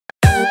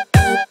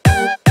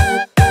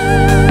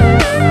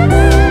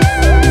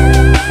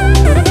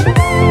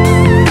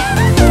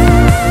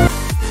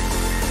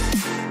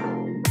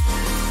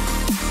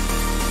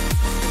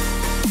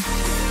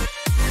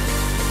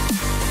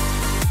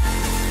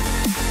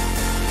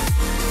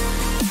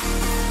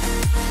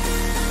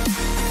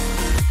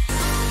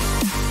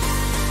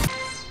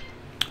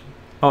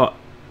Oh,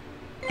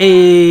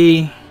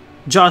 hey,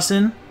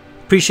 Jocelyn.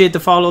 Appreciate the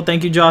follow.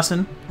 Thank you,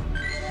 Jocelyn.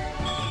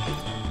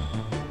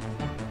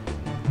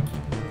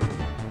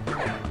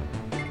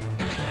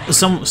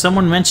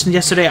 Someone mentioned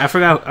yesterday. I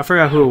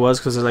forgot who it was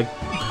because they're like,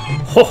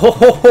 ho ho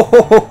ho ho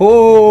ho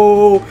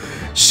ho,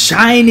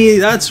 shiny.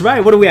 That's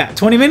right. What are we at?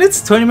 20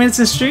 minutes? 20 minutes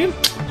in stream?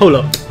 Hold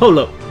up. Hold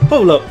up.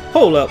 Hold up.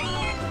 Hold up.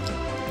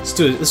 Let's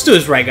do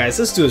this right, guys.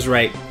 Let's do this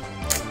right.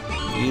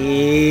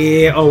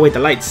 Yeah. Oh wait, the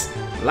lights.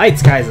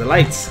 Lights, guys. The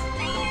lights.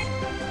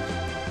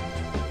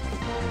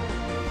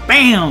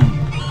 Bam.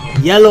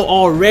 Yellow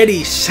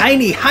already.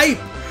 Shiny hype.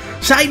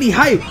 Shiny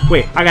hype.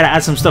 Wait, I gotta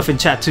add some stuff in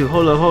chat too.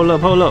 Hold up. Hold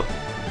up. Hold up.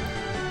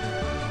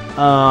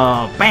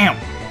 Bam.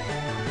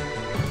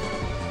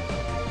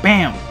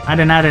 Bam. I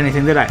didn't add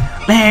anything, did I?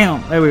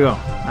 Bam. There we go.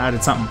 I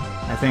added something,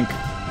 I think.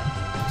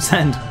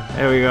 Send.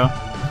 There we go.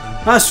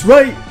 That's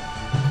right.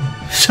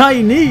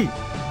 Shiny.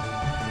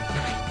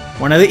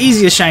 One of the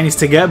easiest shinies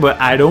to get,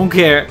 but I don't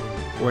care.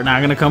 We're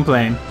not gonna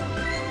complain.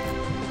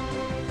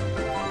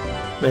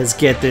 Let's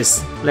get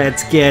this.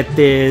 Let's get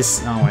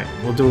this. Oh wait,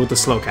 we'll do it with the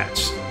slow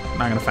catch. I'm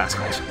not gonna fast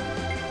catch.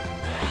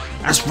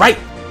 That's right.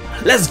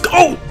 Let's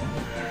go.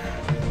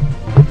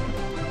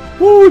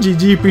 Woo,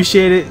 GG,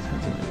 appreciate it.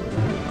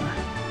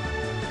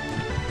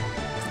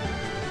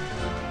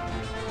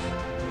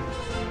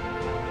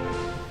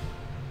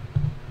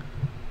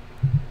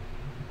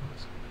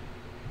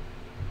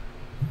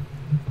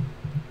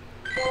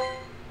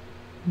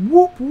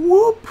 Whoop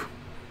whoop.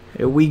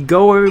 Here we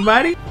go,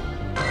 everybody.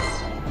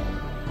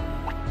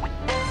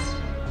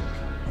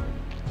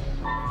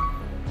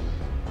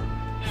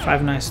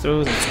 Five nice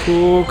throws, that's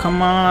cool.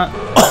 Come on.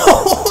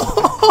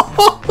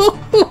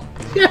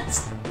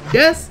 Yes.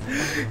 Yes,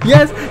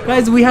 yes,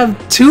 guys, we have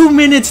 2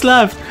 minutes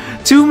left.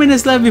 2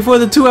 minutes left before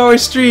the 2-hour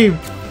stream.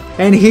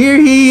 And here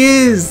he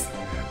is,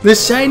 the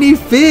shiny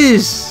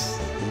fish.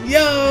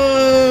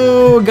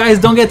 Yo, guys,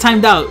 don't get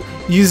timed out.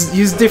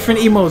 Use different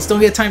emotes. Don't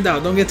get timed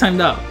out. Don't get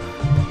timed out.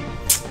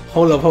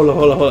 Hold up, hold up,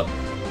 hold up, hold up.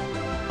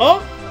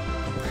 Oh,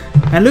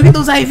 and look at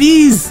those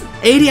IVs.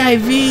 80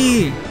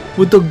 IV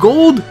with the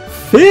gold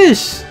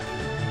fish.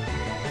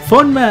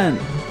 Fun, man.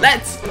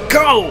 Let's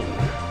go.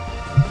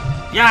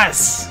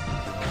 Yes.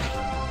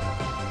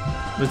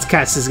 Let's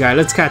catch this guy.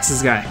 Let's catch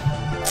this guy.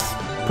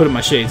 Put in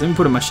my shades. Let me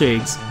put in my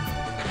shades.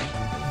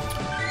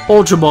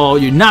 Ultra Ball,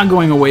 you're not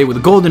going away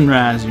with Golden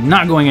Raz. You're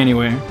not going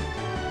anywhere.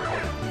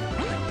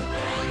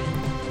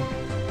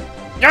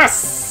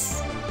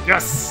 Yes!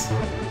 Yes!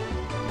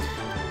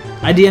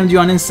 I DM'd you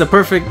on Insta.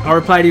 Perfect. I'll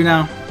reply to you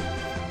now.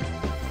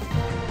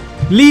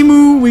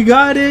 Limu, we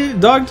got it.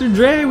 Dr.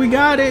 Dre, we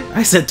got it.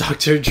 I said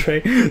Dr.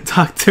 Dre.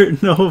 Dr.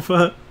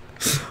 Nova.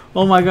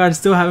 Oh my god,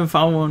 still haven't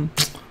found one.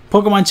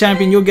 Pokemon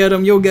Champion, you'll get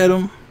him, you'll get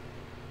him.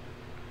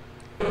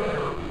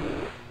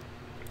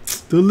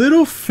 The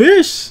little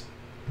fish.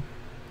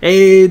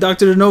 Hey,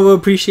 Dr. Nova,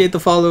 appreciate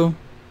the follow.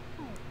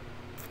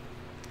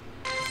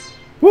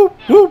 Whoop,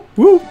 whoop,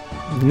 whoop.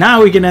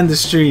 Now we can end the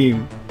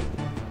stream.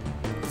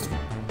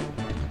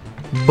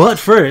 But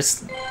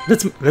first,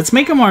 let's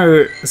make him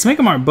our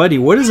buddy.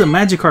 What does a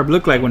Magikarp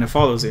look like when it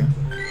follows you?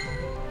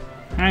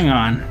 Hang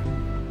on.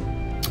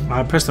 Oh,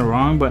 I pressed the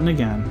wrong button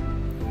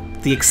again.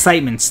 The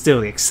excitement,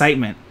 still the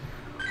excitement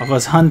of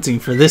us hunting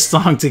for this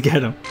long to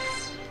get him.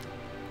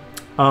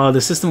 The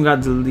system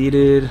got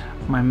deleted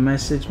my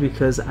message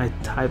because I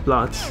typed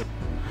lots.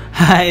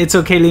 It's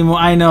okay, Limo.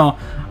 I know.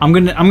 I'm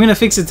gonna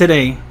fix it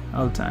today.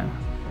 Oh, time.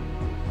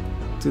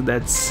 Dude,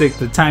 that's sick.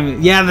 The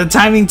timing. Yeah, the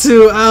timing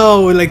too.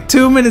 Oh, like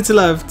 2 minutes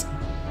left.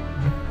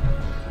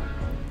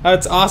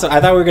 That's awesome.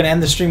 I thought we were gonna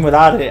end the stream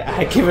without it.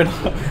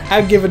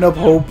 I've given up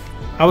hope.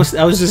 I was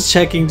just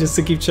checking, just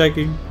to keep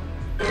checking.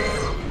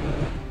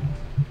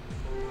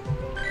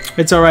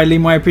 It's alright,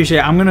 Limo, I appreciate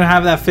it. I'm gonna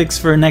have that fixed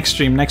for next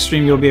stream. Next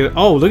stream you'll be able—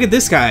 oh, look at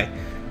this guy.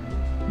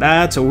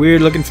 That's a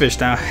weird looking fish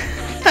now.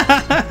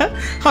 I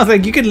was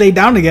like, you could lay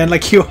down again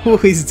like you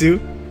always do.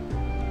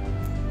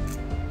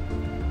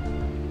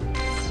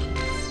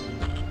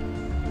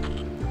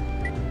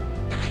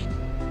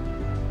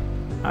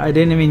 I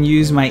didn't even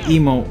use my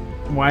emote.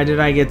 Why did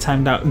I get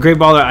timed out? Great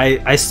Baller,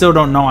 I still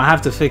don't know. I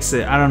have to fix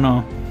it. I don't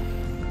know.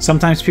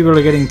 Sometimes people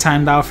are getting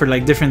timed out for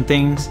like different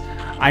things.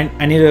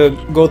 I need to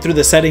go through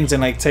the settings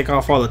and like take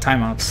off all the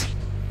timeouts.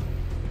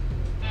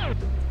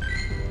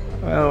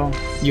 Well,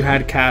 you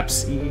had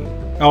caps.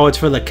 Oh, it's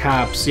for the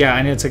caps. Yeah,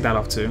 I need to take that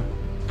off too.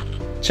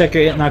 Check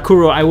it,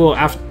 Nakuro. I will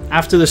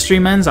after the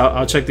stream ends.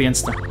 I'll check the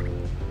Insta.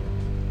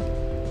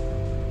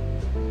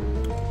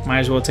 Might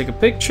as well take a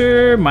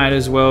picture. Might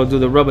as well do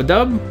the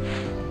rub-a-dub.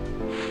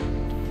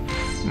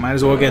 Might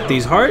as well get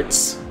these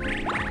hearts.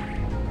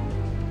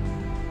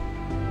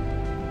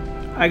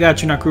 I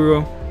got you,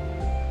 Nakuro.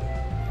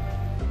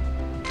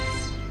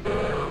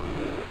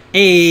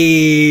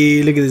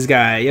 Hey, look at this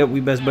guy. Yep, we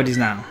best buddies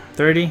now.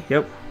 30,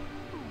 yep.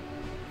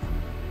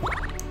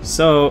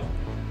 So,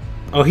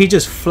 oh, he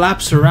just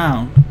flaps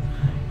around.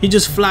 He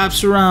just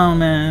flaps around,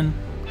 man.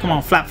 Come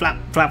on, flap, flap,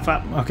 flap,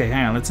 flap. Okay,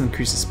 hang on, let's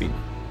increase the speed.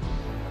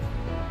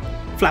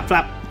 Flap,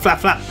 flap, flap,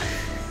 flap.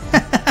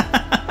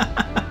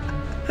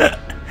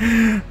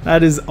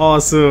 That is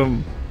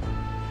awesome.